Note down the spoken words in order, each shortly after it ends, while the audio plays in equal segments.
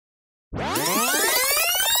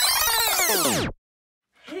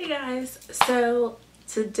Hey guys, so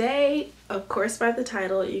today, of course by the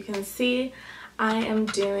title you can see I am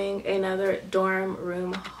doing another dorm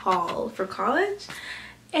room haul for college,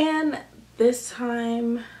 and this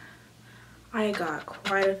time I got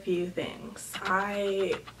quite a few things.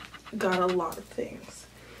 I got a lot of things.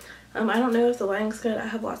 I don't know if the lighting's good. I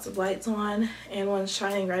have lots of lights on and one's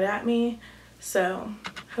shining right at me, so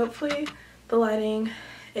hopefully the lighting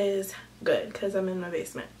is good because I'm in my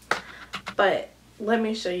basement. But let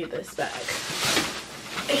me show you this bag.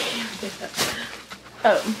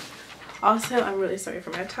 Oh, also I'm really sorry for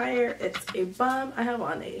my attire. It's a bum. I have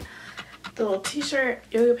on a little t-shirt,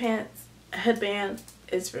 yoga pants, a headband.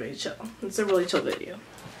 It's really chill. It's a really chill video.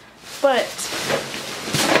 But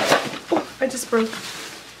oh, I just broke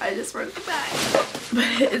the bag.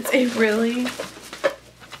 But it's a really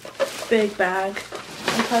big bag.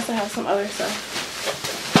 And plus I have some other stuff.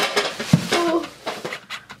 Oh.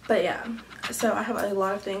 But yeah, so I have a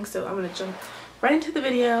lot of things, so I'm gonna jump right into the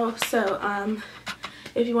video. So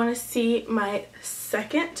if you want to see my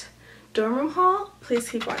second dorm room haul, please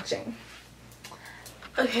keep watching.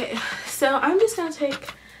 Okay, so I'm just gonna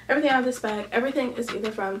take everything out of this bag. Everything is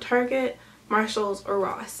either from Target, Marshalls, or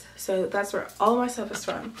Ross, so that's where all my stuff is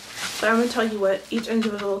from. But I'm gonna tell you what each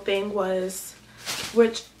individual thing was,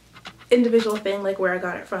 which individual thing, like where I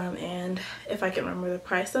got it from, and if I can remember the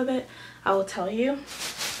price of it, I will tell you.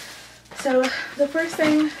 So the first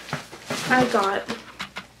thing I got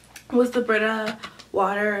was the Brita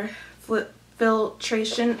water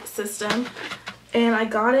filtration system, and I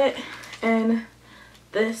got it in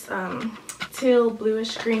this teal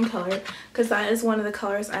bluish green color because that is one of the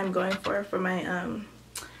colors I'm going for my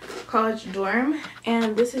college dorm.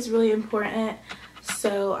 And this is really important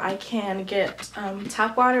so I can get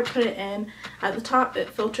tap water, put it in at the top.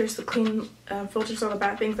 It filters the clean, filters all the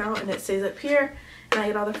bad things out, and it stays up here, and I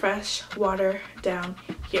get all the fresh water down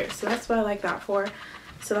here. So that's what I like that for.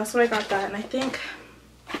 So that's what I got that, and I think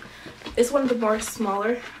it's one of the more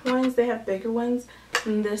smaller ones. They have bigger ones,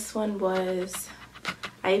 and this one was,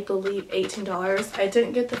 I believe, $18. I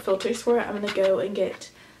didn't get the filters for it. I'm gonna go and get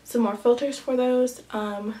some more filters for those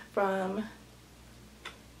from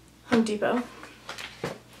Home Depot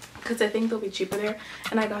because I think they'll be cheaper there,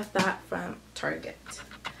 and I got that from Target.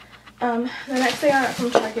 The next thing I got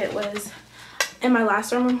from Target was, in my last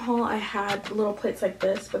dorm room haul I had little plates like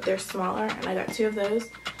this, but they're smaller, and I got 2 of those.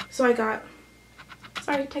 So I got,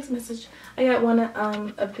 sorry, text message. I got one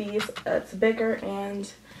of these. It's bigger, and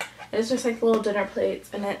it's just like little dinner plates,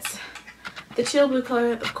 and it's the teal blue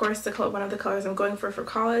color, of course, the color, one of the colors I'm going for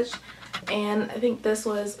college. And I think this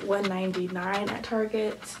was $1.99 at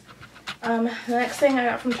Target. The next thing I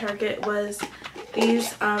got from Target was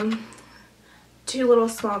these 2 little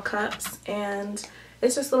small cups, and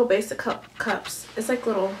it's just little basic cups. It's like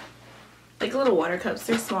little water cups.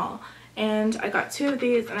 They're small, and I got 2 of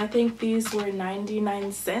these, and I think these were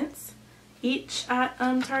 99 cents each at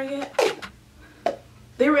Target.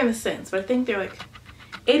 They were in the cents, but I think they're like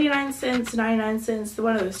 89 cents, 99 cents.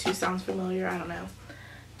 One of those 2 sounds familiar. I don't know.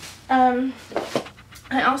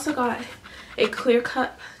 I also got a clear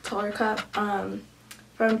cup, taller cup,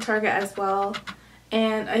 from Target as well,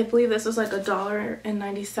 and I believe this was like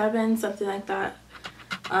 $1.97, something like that.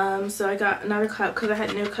 So I got another cup because I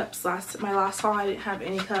had no cups my last haul. I didn't have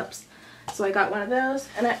any cups, so I got one of those.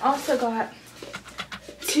 And I also got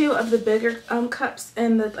 2 of the bigger cups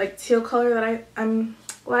in the like teal color that I'm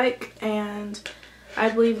like, and I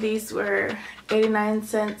believe these were 89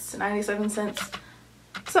 cents, 97 cents,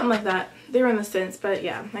 something like that. They were in the cents, but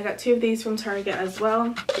yeah, I got 2 of these from Target as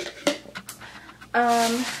well.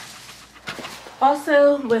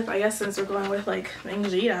 Also, with, I guess since we're going with like things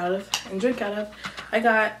to eat out of and drink out of, I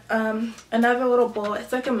got another little bowl.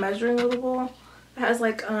 It's like a measuring little bowl. It has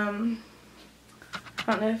like I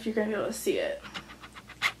don't know if you're gonna be able to see it.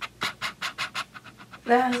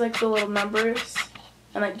 That has like the little numbers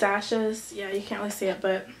and like dashes. Yeah, you can't really see it,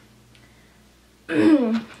 but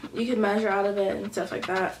you could measure out of it and stuff like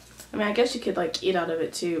that. I mean, I guess you could like eat out of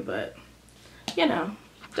it too, but you know,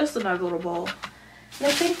 just another little bowl. And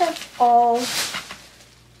I think that's all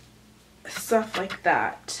stuff like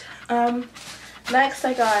that. Next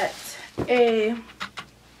I got a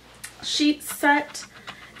sheet set,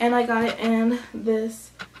 and I got it in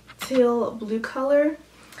this teal blue color,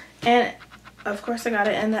 and of course I got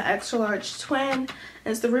it in the extra large twin, and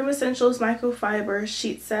it's the Room Essentials microfiber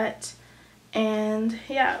sheet set. And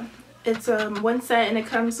yeah, it's one set, and it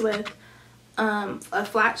comes with a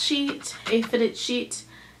flat sheet, a fitted sheet,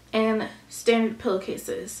 and standard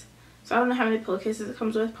pillowcases. So I don't know how many pillowcases it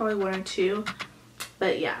comes with, probably 1 or 2.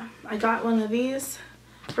 But yeah, I got one of these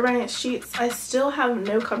for my sheets. I still have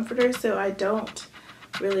no comforter, so I don't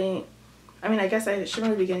really, I mean, I guess I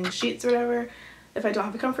shouldn't really be getting sheets or whatever if I don't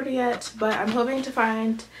have a comforter yet, but I'm hoping to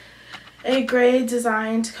find a gray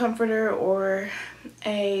designed comforter or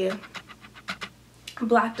a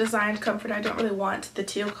black designed comforter. I don't really want the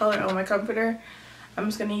teal color on my comforter. I'm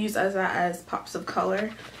just going to use that as pops of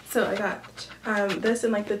color. So I got this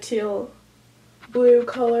in like the teal blue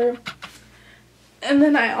color. And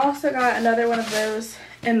then I also got another one of those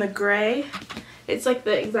in the gray. It's like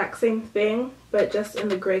the exact same thing, but just in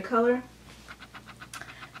the gray color.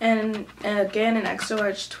 And again, an extra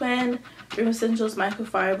large twin Room Essentials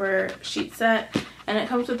microfiber sheet set. And it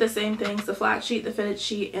comes with the same things, the flat sheet, the fitted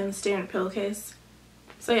sheet, and the standard pillowcase.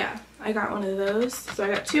 So yeah, I got one of those. So I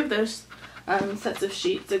got two of those sets of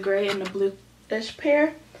sheets, a gray and a bluish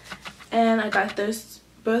pair. And I got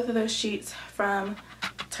both of those sheets from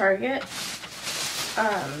Target.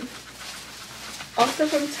 Also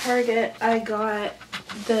from Target, I got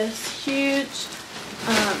this huge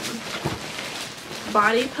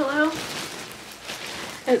body pillow.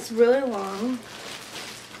 It's really long.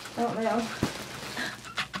 I don't know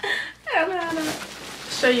how to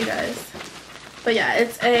show you guys. But yeah,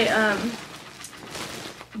 it's a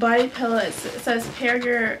body pillow. It says pair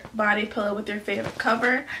your body pillow with your favorite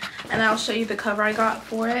cover, and I'll show you the cover I got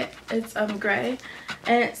for it. It's gray,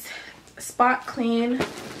 and it's spot clean,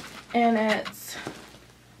 and it's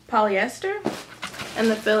polyester, and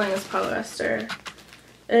the filling is polyester.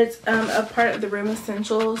 It's a part of the Room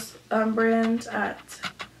Essentials brand at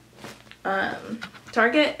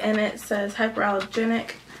Target, and it says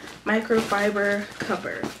hypoallergenic microfiber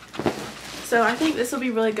cover. So I think this will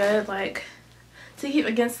be really good, like, to keep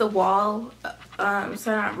against the wall, so I'm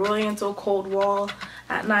not rolling into a cold wall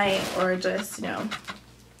at night, or just, you know,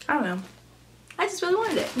 I don't know. I just really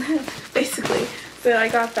wanted it, basically. So I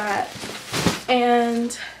got that.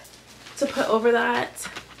 And to put over that,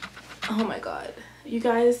 oh my god. You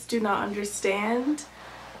guys do not understand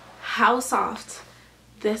how soft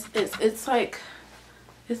this is. It's like,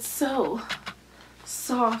 it's so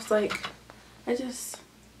soft. Like, I just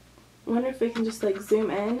wonder if we can just like zoom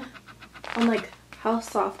in on like how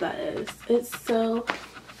soft that is. It's so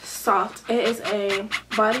soft. It is a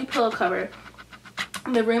body pillow cover,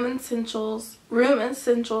 the Room Essentials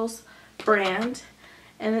brand,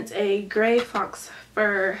 and it's a gray fox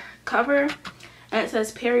fur cover, and it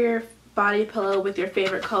says pair your body pillow with your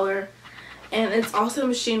favorite color. And it's also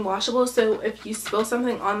machine washable, so if you spill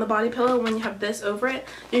something on the body pillow when you have this over it,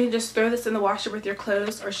 you can just throw this in the washer with your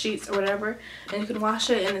clothes or sheets or whatever, and you can wash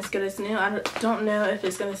it and it's good as new. I don't know if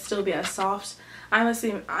it's going to still be as soft. I'm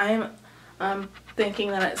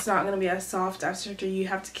thinking that it's not going to be as soft after you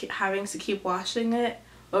have to keep washing it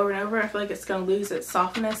over and over. I feel like it's going to lose its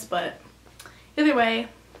softness, but either way,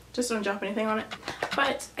 just don't drop anything on it.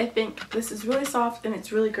 But I think this is really soft and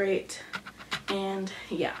it's really great, and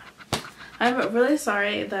yeah. I'm really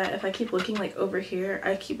sorry that if I keep looking like over here,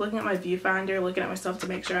 I keep looking at my viewfinder, looking at myself to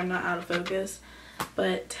make sure I'm not out of focus.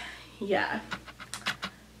 But yeah,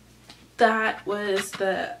 that was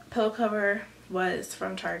the pillow cover was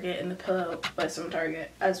from Target, and the pillow was from Target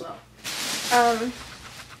as well.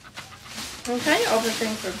 Okay, all the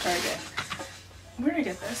things from Target. Where did I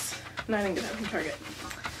get this? No, I didn't get that from Target.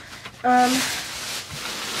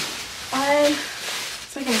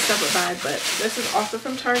 It's like in a separate bag, but this is also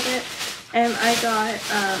from Target. And I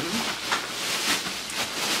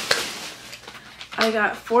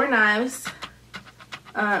got 4 knives,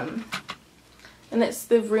 and it's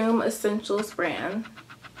the Room Essentials brand,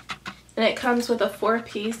 and it comes with a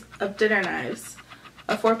 4-piece of dinner knives,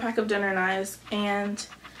 a 4-pack of dinner knives, and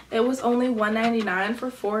it was only $1.99 for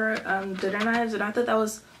 4 dinner knives, and I thought that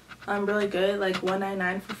was really good, like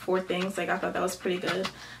 $1.99 for 4 things. Like, I thought that was pretty good.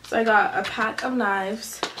 So I got a pack of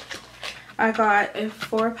knives. I got a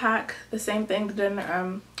 4-pack, the same thing,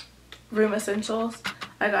 the Room Essentials.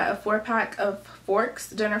 I got a 4-pack of forks,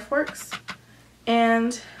 dinner forks.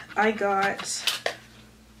 And I got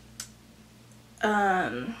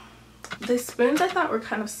the spoons. I thought were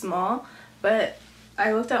kind of small, but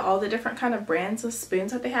I looked at all the different kind of brands of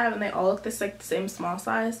spoons that they have, and they all look the same small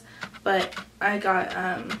size. But I got,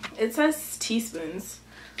 it says teaspoons.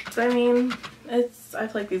 So I mean, I feel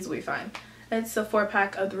like these will be fine. It's a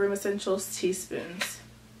 4-pack of the Room Essentials teaspoons.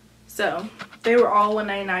 So they were all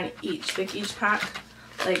 $1.99 each. Like each pack,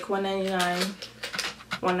 like $1.99,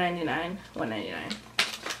 $1.99, $1.99.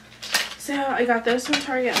 So I got those from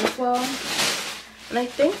Target as well. And I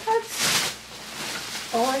think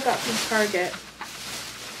that's all I got from Target.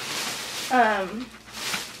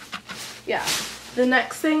 Yeah. The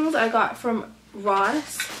next things I got from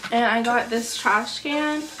Ross, and I got this trash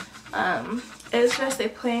can It's just a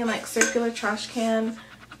plain like circular trash can.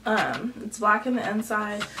 It's black in the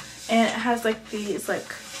inside, and it has like these like,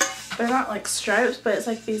 they're not like stripes, but it's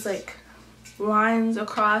like these like lines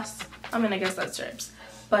across. I mean, I guess that's stripes,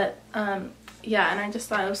 but yeah, and I just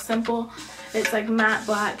thought it was simple. It's like matte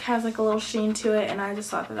black, has like a little sheen to it, and I just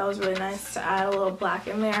thought that that was really nice to add a little black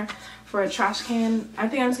in there for a trash can. I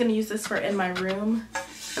think I'm just gonna use this for in my room,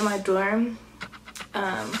 in my dorm,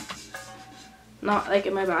 not like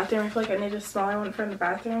in my bathroom. I feel like I need a smaller one for in the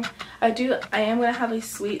bathroom. I am gonna have a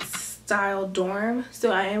suite style dorm,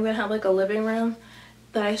 so I am gonna have like a living room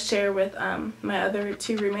that I share with my other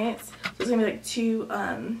 2 roommates. So it's gonna be like 2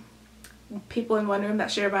 people in one room that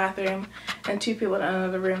share a bathroom, and 2 people in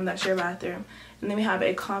another room that share a bathroom, and then we have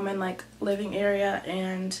a common like living area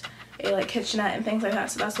and a like kitchenette and things like that.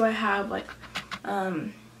 So that's why I have like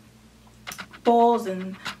bowls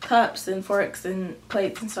and cups and forks and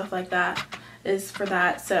plates and stuff like that, is for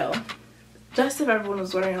that. So just if everyone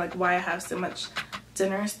was wondering like why I have so much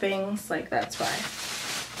dinners things, like that's why.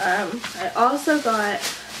 I also got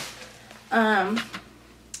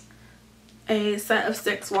a set of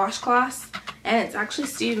 6 washcloths, and it's actually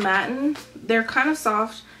Steve Madden. They're kind of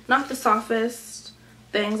soft, not the softest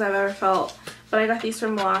things I've ever felt, but I got these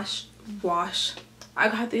from I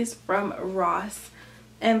got these from Ross,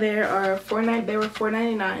 and they were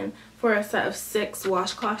 $4.99 for a set of 6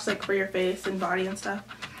 washcloths, like for your face and body and stuff.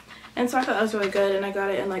 And so I thought that was really good, and I got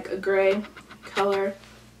it in like a gray color,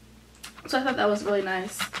 so I thought that was really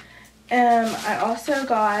nice. I also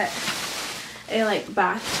got a like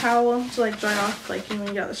bath towel to like dry off like when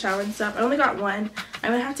you get out the shower and stuff. I only got one.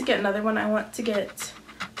 I'm gonna have to get another one. I want to get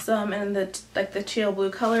some in the like the teal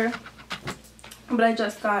blue color, but I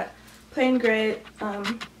just got plain gray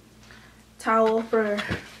towel for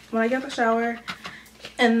when I get the shower,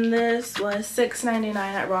 and this was $6.99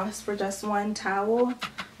 at Ross for just one towel,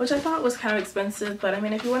 which I thought was kind of expensive, but I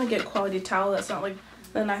mean if you want to get quality towel that's not like,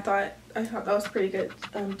 then I thought that was a pretty good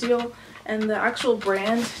deal. And the actual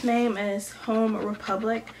brand name is Home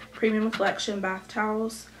Republic Premium Collection Bath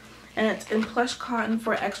Towels, and it's in plush cotton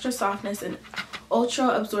for extra softness and ultra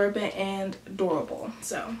absorbent and durable.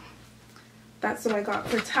 So that's what I got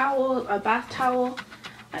for towel, a bath towel.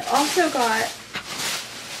 I also got,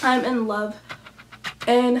 I'm in love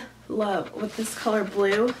with this color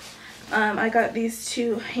blue. I got these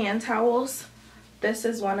 2 hand towels. This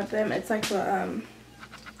is one of them. It's like the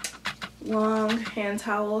long hand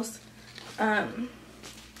towels, but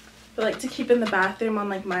like to keep in the bathroom on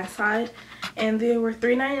like my side, and they were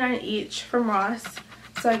 $3.99 each from Ross.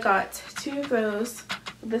 So I got 2 of those.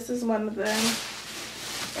 This is one of them,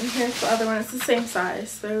 and here's the other one. It's the same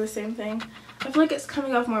size, they're the same thing. I feel like it's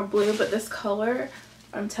coming off more blue, but this color,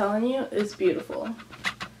 I'm telling you, is beautiful.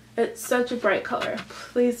 It's such a bright color.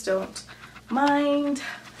 Please don't mind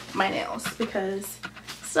my nails, because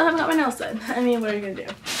I still haven't got my nails done. I mean, what are you gonna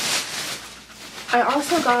do? I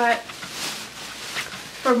also got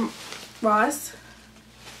from Ross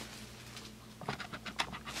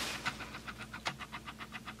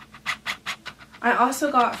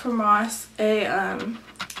a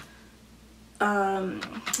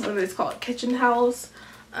what are these called? Kitchen towels.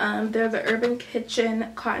 They're the Urban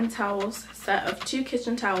Kitchen cotton towels, set of 2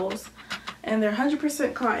 kitchen towels, and they're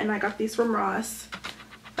 100% cotton. I got these from Ross.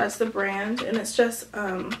 That's the brand, and it's just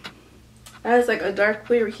it has like a dark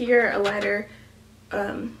blue here, a lighter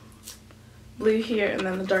blue here, and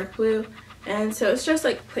then the dark blue. And so it's just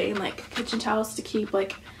like plain like kitchen towels to keep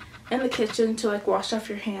like in the kitchen to like wash off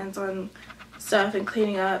your hands on stuff and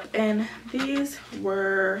cleaning up. And these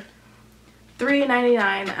were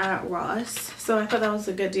 $3.99 at Ross, so I thought that was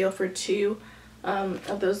a good deal for 2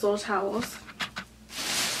 of those little towels.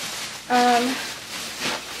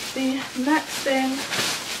 The next thing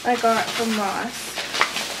I got from Ross,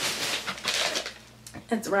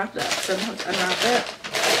 it's wrapped up, so I'm going to unwrap it,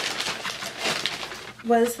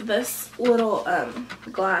 was this little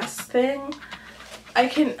glass thing. I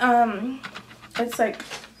can it's like,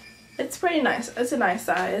 it's pretty nice. It's a nice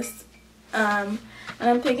size. And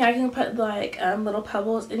I'm thinking I can put like little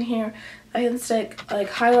pebbles in here. I can stick like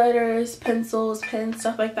highlighters, pencils, pens,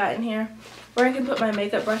 stuff like that in here. Or I can put my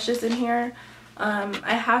makeup brushes in here.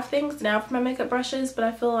 I have things now for my makeup brushes, but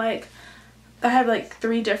I feel like I have like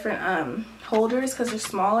 3 different holders because they're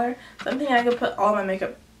smaller. So I'm thinking I could put all my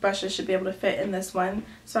makeup brushes should be able to fit in this one,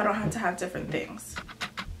 so I don't have to have different things.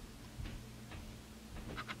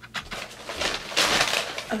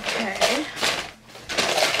 Okay.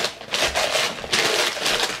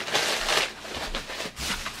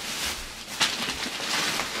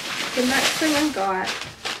 The next thing I got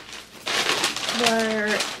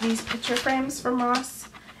were these picture frames from Ross,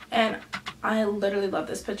 and I literally love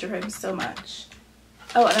this picture frame so much.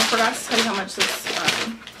 Oh, and I forgot to tell you how much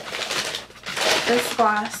this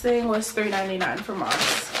glass thing was $3.99 from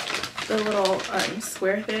Ross. The little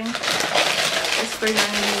square thing is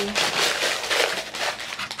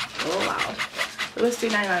 $3.90. A little loud. It was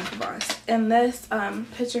 $3.99 from Ross. And this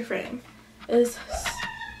picture frame is...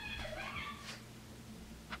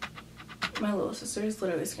 My little sister is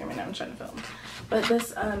literally screaming now. I'm trying to film. But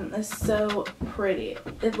this is so pretty.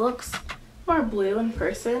 It looks more blue in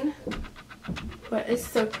person, but it's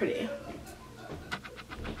so pretty.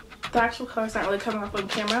 The actual color's not really coming up on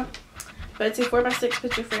camera, but it's a 4x6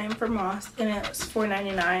 picture frame from Ross, and it was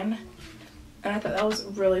 $4.99, and I thought that was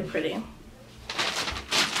really pretty.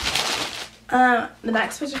 The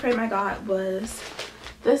next picture frame I got was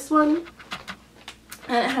this one,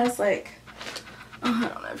 and it has like, oh, I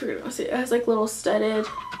don't know if you're gonna see it. It has like little studded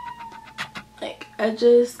like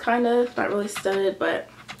edges, kind of, not really studded, but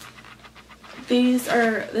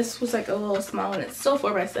this was like a little small one. It's still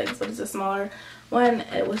 4x6, but it's a smaller one.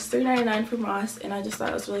 It was $3.99 from Ross, and I just thought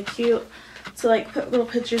it was really cute to like put little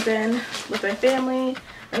pictures in with my family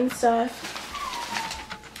and stuff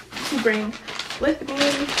to bring with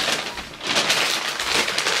me.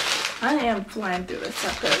 I am flying through this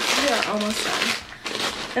stuff because we are almost done.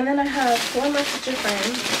 And then I have one more picture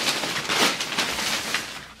frame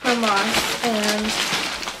from Ross, and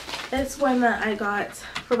it's one that I got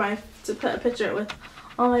for to put a picture with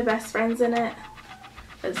all my best friends in it.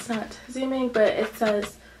 It's not zooming, but it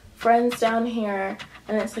says friends down here,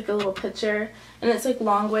 and it's like a little picture, and it's like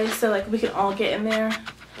long ways, so like we can all get in there,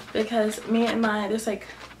 because me and there's like,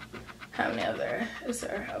 how many is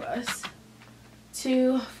there of us?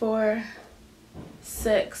 2, 4,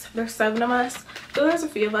 6, there's 7 of us. So there's a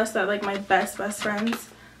few of us that like my best friends.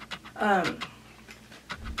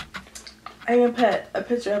 I even put a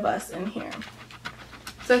picture of us in here,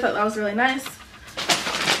 so I thought that was really nice.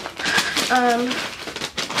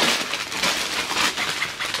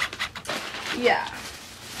 Yeah,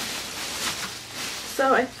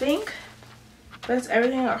 so I think that's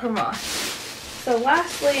everything I got from Ross. So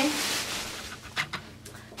lastly,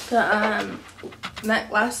 the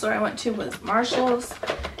last store I went to was Marshall's,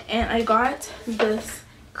 and I got this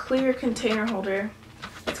clear container holder.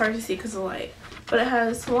 It's hard to see because of the light, but it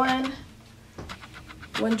has one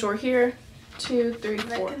drawer here, 2, 3,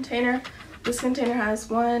 4 container. This container has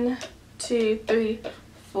 1, 2, 3,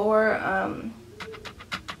 4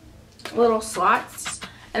 little slots,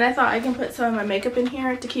 and I thought I can put some of my makeup in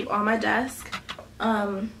here to keep on my desk,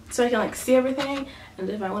 so I can like see everything, and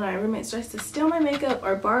if one of my roommates tries to steal my makeup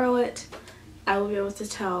or borrow it, I will be able to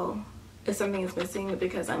tell if something is missing,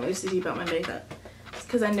 because I'm OCD about my makeup,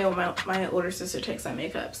 because I know my older sister takes my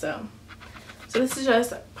makeup. So this is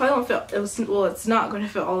just, probably won't fit, it's not going to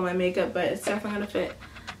fit all of my makeup, but it's definitely going to fit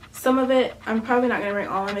some of it. I'm probably not going to bring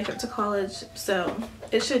all my makeup to college, so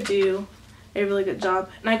it should do a really good job.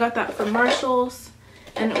 And I got that from Marshall's,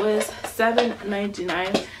 and it was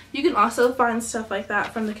 $7.99. You can also find stuff like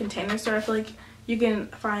that from the Container Store. I feel like you can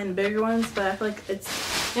find bigger ones, but I feel like it's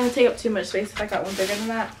going to take up too much space if I got one bigger than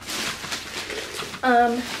that.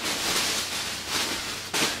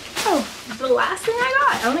 Oh, the last thing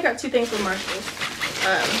I only got 2 things from Marshall's,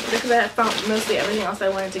 because I had found mostly everything else I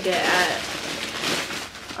wanted to get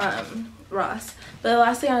at Ross. But the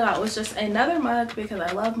last thing I got was just another mug, because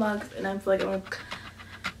I love mugs, and I feel like I'm gonna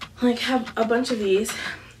like have a bunch of these,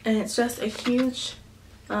 and it's just a huge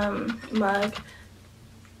mug,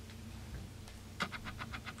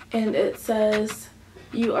 and it says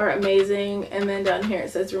 "You are amazing," and then down here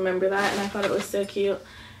it says "Remember that," and I thought it was so cute.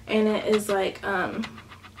 And it is like the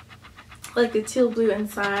teal blue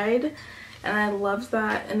inside, and I love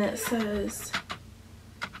that. And it says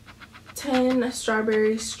 10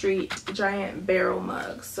 Strawberry Street giant barrel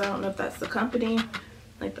mugs. So I don't know if that's the company,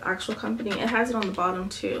 like the actual company. It has it on the bottom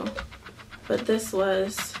too, but this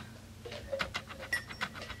was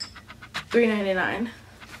 $3.99.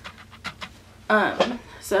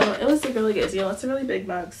 So it was a really good deal. It's a really big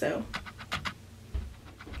mug. So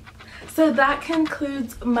that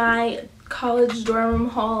concludes my college dorm room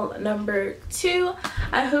haul number 2.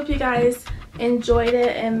 I hope you guys enjoyed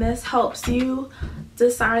it, and this helps you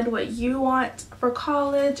decide what you want for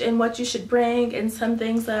college and what you should bring, and some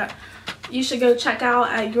things that you should go check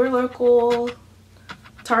out at your local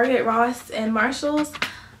Target, Ross, and Marshall's.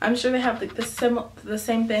 I'm sure they have like the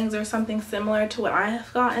same things or something similar to what I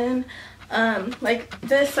have gotten. Like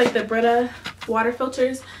this, like the Brita water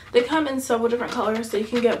filters, they come in several different colors, so you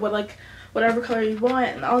can get whatever color you want,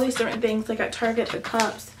 and all these different things. Like at Target, the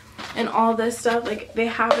cups and all this stuff, like they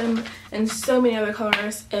have them in so many other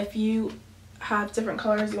colors if you have different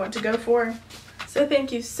colors you want to go for. So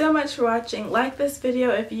thank you so much for watching. Like this video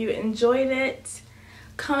if you enjoyed it.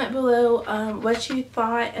 Comment below what you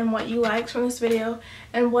thought and what you liked from this video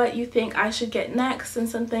and what you think I should get next and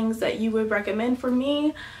some things that you would recommend for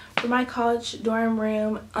me for my college dorm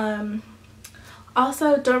room.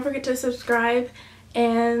 Also, don't forget to subscribe,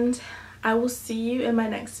 and I will see you in my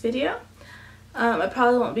next video. It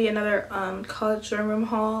probably won't be another college dorm room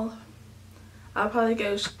haul. I'll probably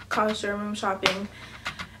go college dorm room shopping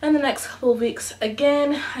in the next couple of weeks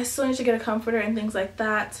again. I still need to get a comforter and things like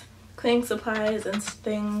that, cleaning supplies and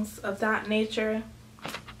things of that nature.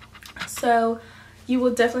 So you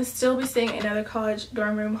will definitely still be seeing another college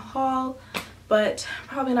dorm room haul, but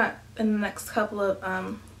probably not in the next couple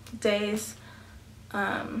of days.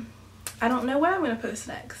 I don't know what I'm going to post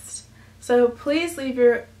next. So please leave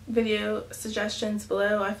your video suggestions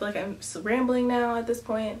below. I feel like I'm rambling now at this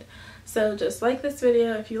point. So just like this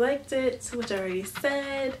video if you liked it, which I already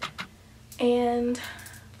said, and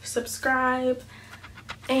subscribe,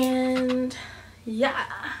 and yeah,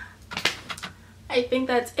 I think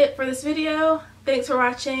that's it for this video. Thanks for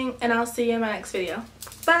watching, and I'll see you in my next video.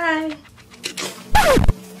 Bye!